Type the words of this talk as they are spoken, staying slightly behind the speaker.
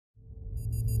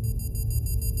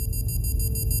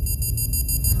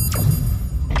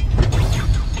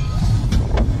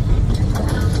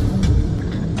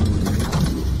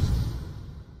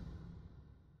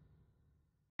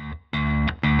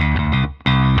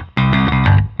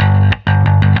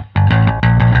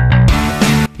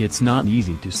It's not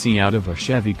easy to see out of a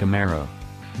Chevy Camaro.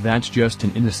 That's just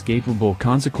an inescapable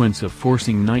consequence of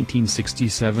forcing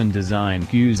 1967 design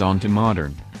cues onto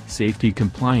modern,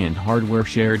 safety-compliant hardware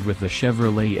shared with the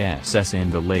Chevrolet SS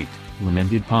and the late,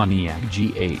 lamented Pontiac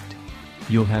G8.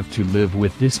 You'll have to live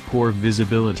with this poor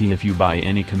visibility if you buy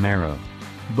any Camaro.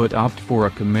 But opt for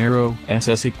a Camaro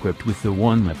SS equipped with the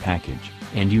one-la package,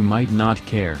 and you might not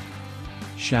care.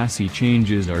 Chassis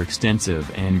changes are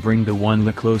extensive and bring the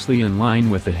one-la closely in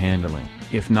line with the handling,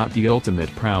 if not the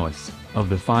ultimate prowess, of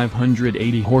the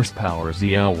 580 horsepower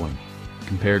ZL1.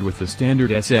 Compared with the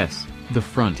standard SS, the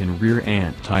front and rear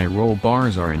anti-roll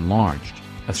bars are enlarged,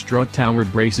 a strut-tower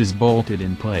brace is bolted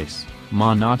in place,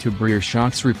 monotube rear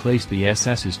shocks replace the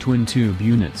SS's twin-tube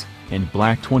units, and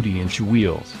black 20-inch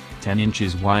wheels, 10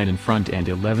 inches wide in front and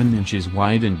 11 inches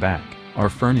wide in back, are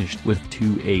furnished with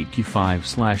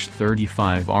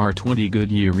 285/35R20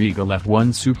 Goodyear Eagle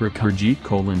F1 Supercar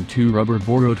G8:2 rubber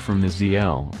borrowed from the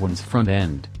ZL1's front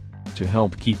end. To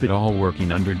help keep it all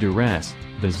working under duress,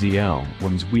 the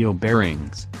ZL1's wheel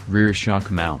bearings, rear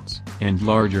shock mounts, and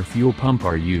larger fuel pump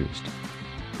are used.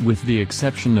 With the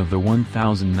exception of the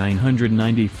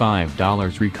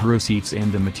 $1,995 recaro seats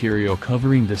and the material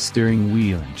covering the steering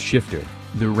wheel and shifter,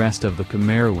 the rest of the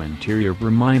Camaro interior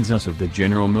reminds us of the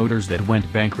General Motors that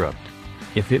went bankrupt.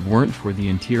 If it weren't for the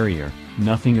interior,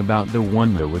 nothing about the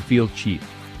one-la would feel cheap.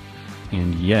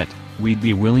 And yet, we'd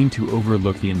be willing to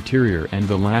overlook the interior and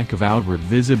the lack of outward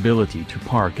visibility to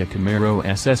park a Camaro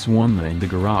SS one-la in the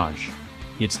garage.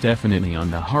 It's definitely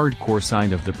on the hardcore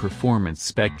side of the performance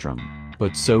spectrum,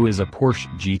 but so is a Porsche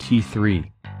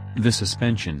GT3. The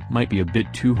suspension might be a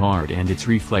bit too hard and its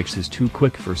reflex is too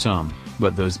quick for some,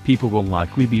 but those people will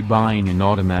likely be buying an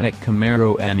automatic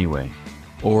Camaro anyway.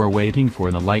 Or waiting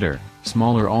for the lighter,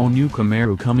 smaller all-new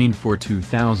Camaro coming for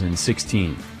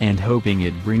 2016, and hoping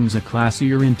it brings a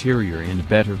classier interior and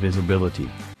better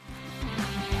visibility.